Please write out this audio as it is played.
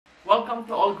Welcome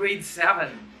to all grade 7.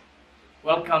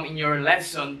 Welcome in your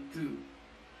lesson 2.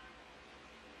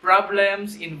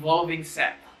 Problems involving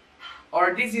set.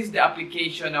 Or this is the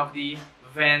application of the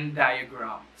Venn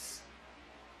diagrams.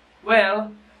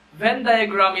 Well, Venn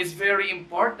diagram is very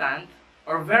important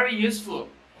or very useful,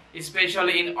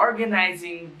 especially in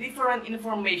organizing different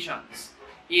informations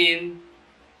in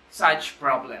such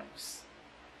problems.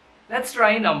 Let's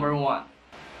try number 1.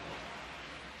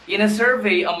 In a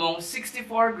survey among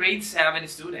 64 grade 7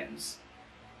 students,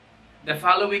 the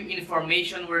following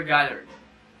information were gathered.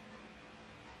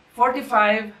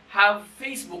 45 have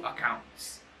Facebook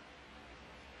accounts.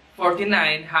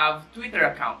 49 have Twitter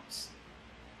accounts.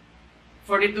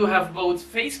 42 have both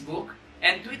Facebook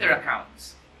and Twitter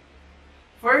accounts.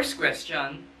 First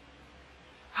question,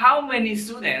 how many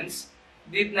students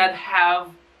did not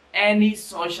have any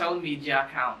social media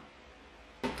account?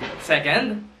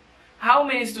 Second, how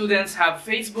many students have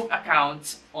Facebook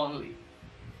accounts only?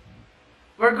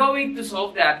 We're going to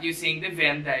solve that using the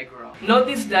Venn diagram.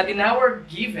 Notice that in our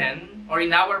given or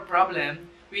in our problem,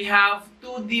 we have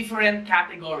two different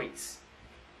categories.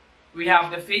 We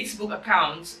have the Facebook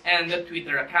accounts and the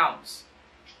Twitter accounts.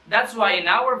 That's why in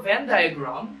our Venn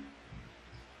diagram,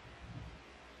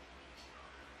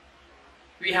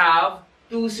 we have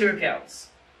two circles.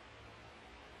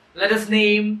 Let us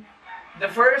name the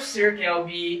first circle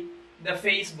be the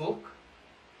Facebook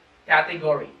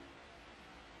category.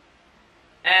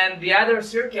 And the other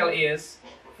circle is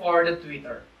for the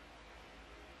Twitter.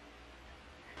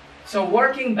 So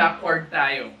working backward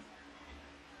tayo.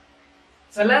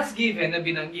 Sa last given na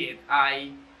binanggit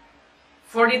ay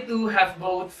 42 have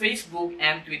both Facebook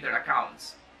and Twitter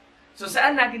accounts. So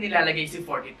saan natin nilalagay si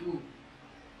 42?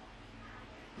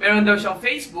 Meron daw siyang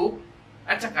Facebook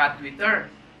at saka Twitter.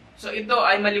 So ito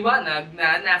ay maliwanag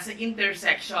na nasa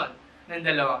intersection ng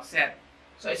dalawang set.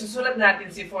 So isusulat natin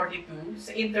si 42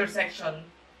 sa intersection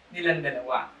nilang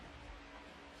dalawa.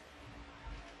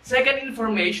 Second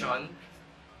information,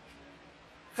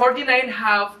 49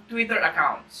 have Twitter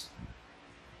accounts.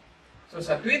 So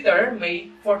sa Twitter,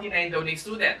 may 49 daw na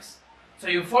students.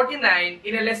 So yung 49,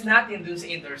 ilalas natin dun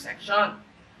sa intersection.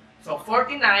 So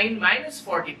 49 minus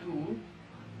 42,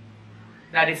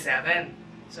 that is 7.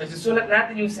 So isusulat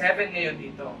natin yung 7 ngayon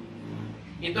dito.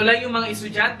 Ito lang yung mga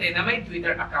estudyante na may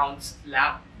Twitter accounts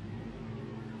lang.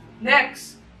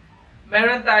 Next,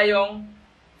 meron tayong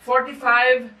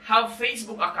 45 have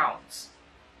Facebook accounts.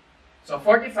 So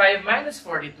 45 minus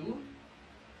 42,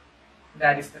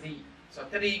 that is 3. So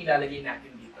 3 yung lalagay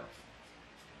natin dito.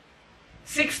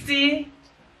 64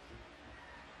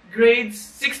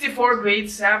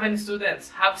 grade 7 students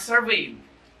have surveyed.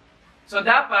 So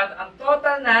dapat ang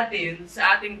total natin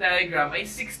sa ating diagram ay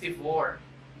 64.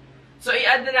 So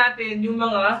i-add na natin yung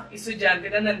mga estudyante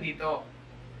na nandito.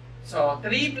 So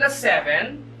 3 plus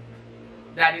 7,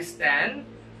 that is 10,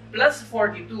 plus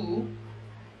 42,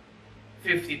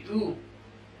 52.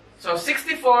 So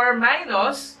 64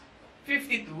 minus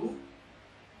 52,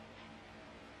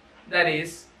 that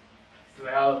is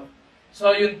 12.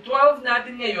 So yung 12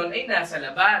 natin ngayon ay nasa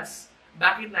labas.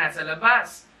 Bakit nasa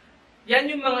labas?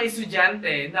 Yan yung mga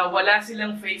estudyante na wala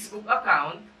silang Facebook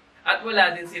account at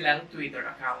wala din silang Twitter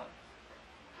account.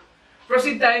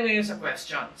 Proceed tayo ngayon sa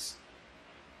questions.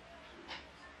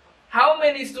 How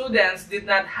many students did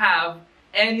not have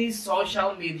any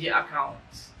social media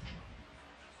accounts?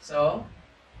 So,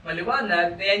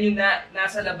 maliwanag na yan yung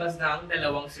nasa labas ng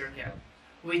dalawang circle,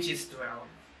 which is 12.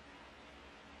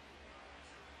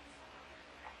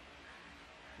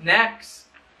 Next,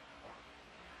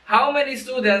 how many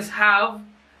students have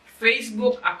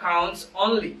Facebook accounts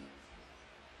only?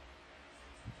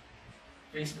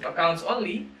 Facebook accounts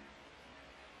only,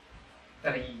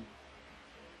 3.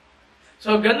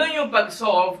 So, ganun yung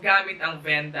pag-solve gamit ang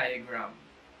Venn diagram.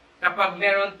 Kapag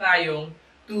meron tayong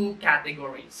 2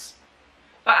 categories.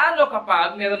 Paano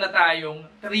kapag meron na tayong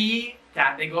 3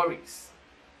 categories?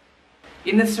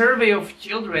 In a survey of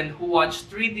children who watched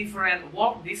 3 different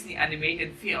Walt Disney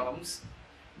animated films,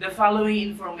 the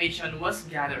following information was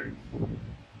gathered.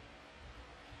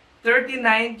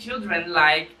 39 children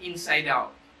like Inside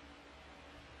Out.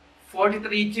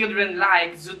 43 children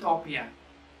like Zootopia.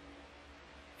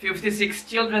 56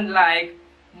 children like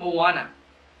Moana.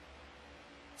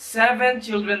 7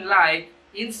 children like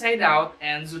Inside Out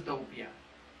and Zootopia.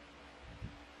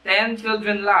 10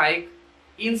 children like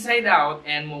Inside Out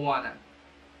and Moana.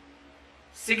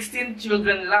 16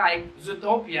 children like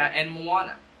Zootopia and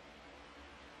Moana.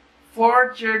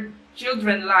 4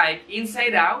 children like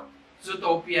Inside Out,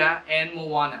 Zootopia, and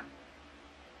Moana.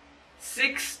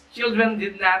 6 children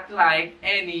did not like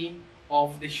any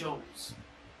of the shows.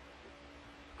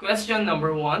 Question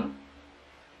number 1.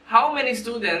 How many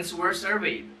students were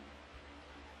surveyed?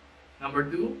 Number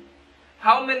 2.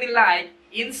 How many like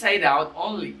Inside Out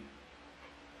only?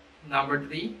 Number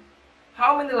 3.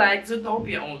 How many like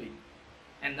Zootopia only?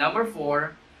 And number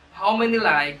 4. How many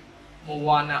like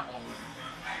Moana only?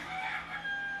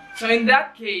 So in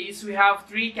that case, we have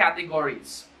 3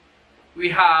 categories.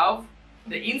 We have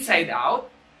the Inside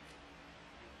Out.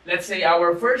 Let's say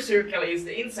our first circle is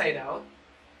the Inside Out.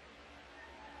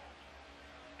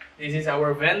 This is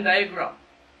our Venn diagram.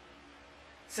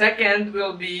 Second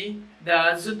will be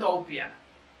the Zootopia.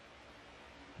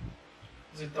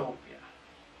 Zootopia.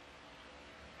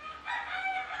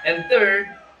 And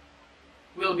third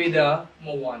will be the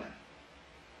Moana.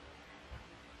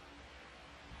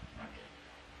 Okay.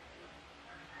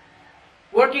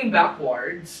 Working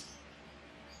backwards,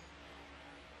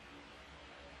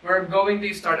 we're going to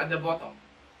start at the bottom.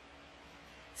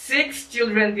 6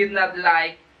 children did not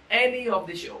like any of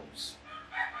the shows.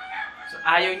 So,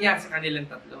 ayaw niya sa kanilang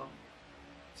tatlo.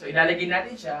 So, ilalagay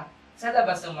natin siya sa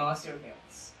labas ng mga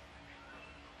circles.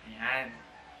 Ayan.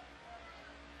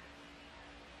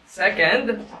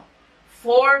 Second,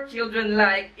 4 children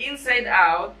like Inside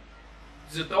Out,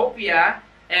 Zootopia,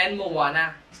 and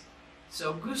Moana.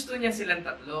 So, gusto niya silang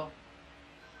tatlo.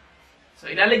 So,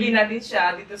 ilalagay natin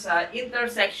siya dito sa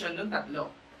intersection ng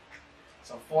tatlo.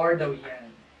 So, 4 daw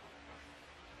yan.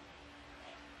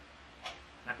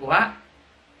 Nakuha?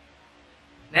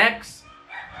 Next.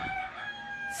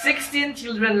 16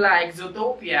 children like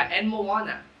Zootopia and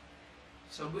Moana.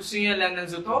 So, gusto niya lang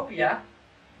ng Zootopia,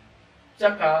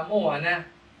 tsaka Moana.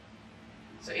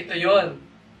 So, ito yon,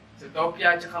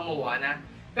 Zootopia, tsaka Moana.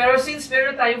 Pero since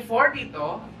meron tayong 4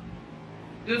 dito,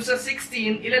 dun sa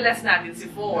 16, ilalas natin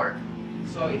si 4.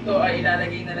 So, ito ay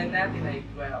ilalagay na lang natin ay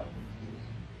 12.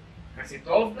 Kasi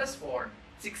 12 plus 4,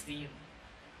 16.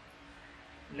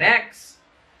 Next.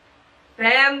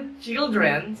 10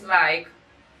 children like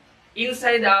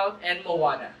Inside Out and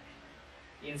Moana.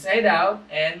 Inside Out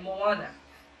and Moana.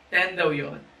 10 daw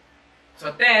yun.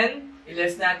 So, 10,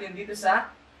 ilas natin dito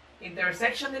sa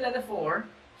intersection nila na 4.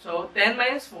 So, 10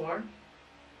 minus 4,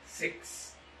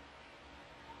 6.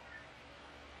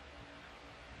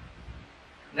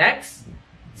 Next,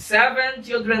 7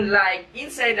 children like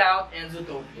Inside Out and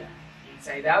Zootopia.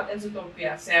 Inside Out and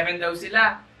Zootopia, 7 daw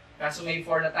sila. Kaso may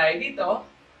 4 na tayo dito,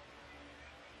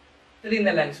 3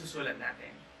 na lang susulat natin.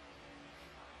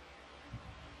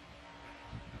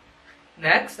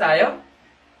 Next tayo,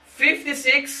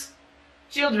 56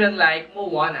 children like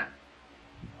Moana.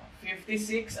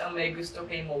 56 ang may gusto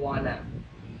kay Moana.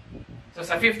 So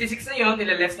sa 56 na yun,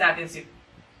 nilaless natin si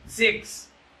 6.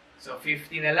 So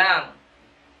 50 na lang.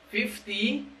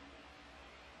 50.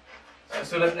 So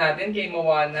sulat natin kay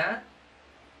Moana.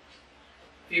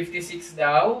 56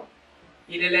 daw.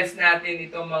 Ililes natin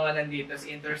itong mga nandito sa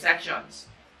intersections.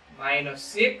 Minus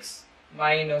 6,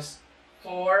 minus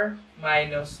 4,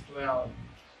 minus 12.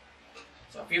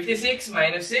 So, 56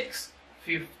 minus 6,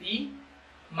 50,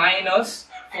 minus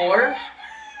 4,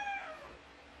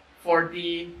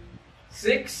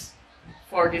 46,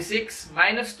 46,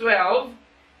 minus 12,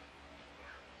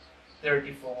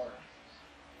 34.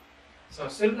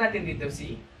 So, sulat natin dito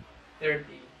si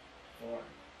 34.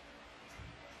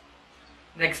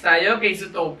 Next tayo kay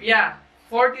Zootopia.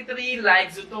 43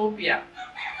 like Zootopia.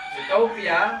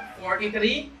 Zootopia,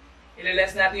 43.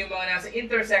 Ililes natin yung mga nasa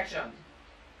intersection.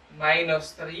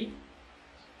 Minus 3,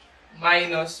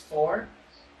 minus 4,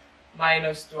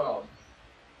 minus 12.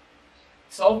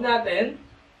 Solve natin.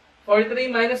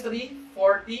 43 minus 3,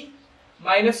 40,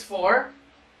 minus 4,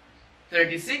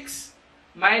 36,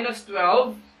 minus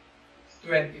 12,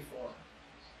 24.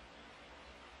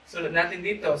 Sulat natin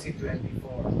dito si 24.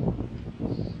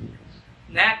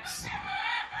 Next,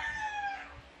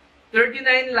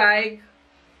 39 like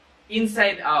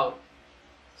Inside Out.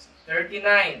 So,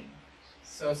 39.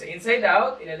 So, sa Inside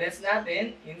Out, ilales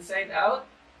natin, Inside Out,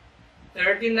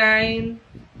 39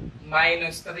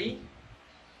 minus 3,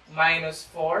 minus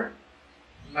 4,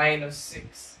 minus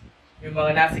 6. Yung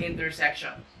mga nasa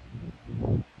intersection.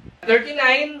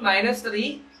 39 minus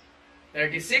 3,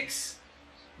 36,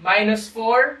 minus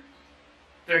 4,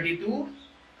 32,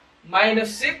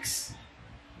 minus 6,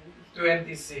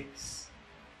 26.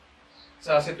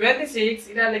 So, sa 26,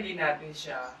 ilalagay natin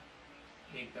siya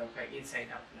dito kay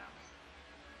Inside Out lang.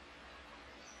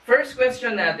 First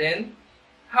question natin,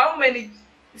 how many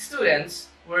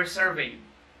students were surveyed?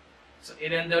 So,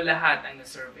 ilan daw lahat ang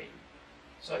na-survey?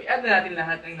 So, i-add na natin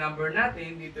lahat ng number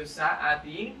natin dito sa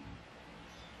ating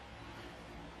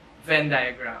Venn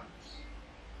diagram.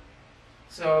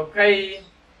 So, kay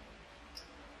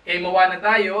Kay Moana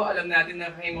tayo, alam natin na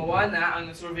kay Moana,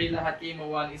 ang survey lahat kay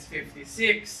Moana is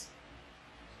 56.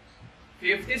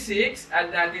 56, add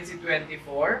natin si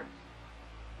 24.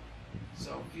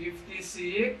 So,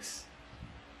 56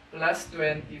 plus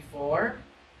 24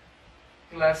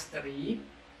 plus 3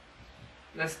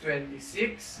 plus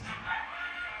 26.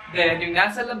 Then, yung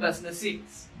nasa labas na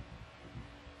 6.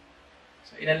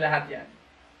 So, ilan lahat yan?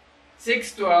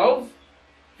 6, 12,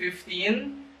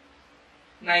 15,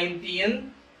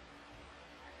 19,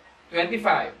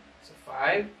 25. So,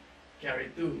 5,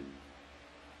 carry 2.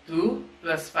 2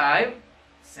 plus 5,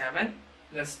 7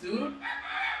 plus 2,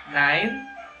 9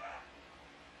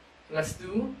 plus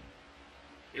 2,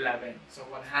 11. So,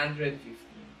 115.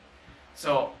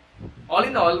 So, all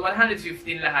in all,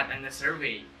 115 lahat ang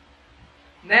na-survey.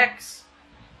 Next,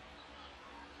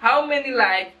 how many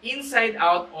like inside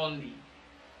out only?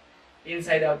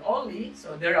 Inside out only,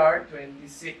 so there are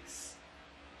 26.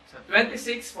 So,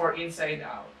 26 for inside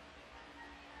out.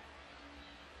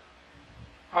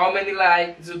 How many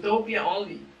like Zootopia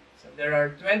only? So, there are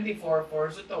 24 for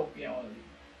Zootopia only.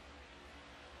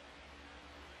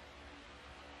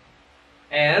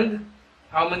 And,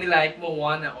 how many like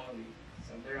Moana only?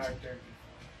 So, there are 34.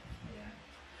 Ayan.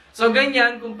 So,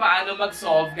 ganyan kung paano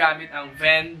mag-solve gamit ang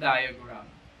Venn diagram.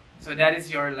 So, that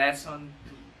is your lesson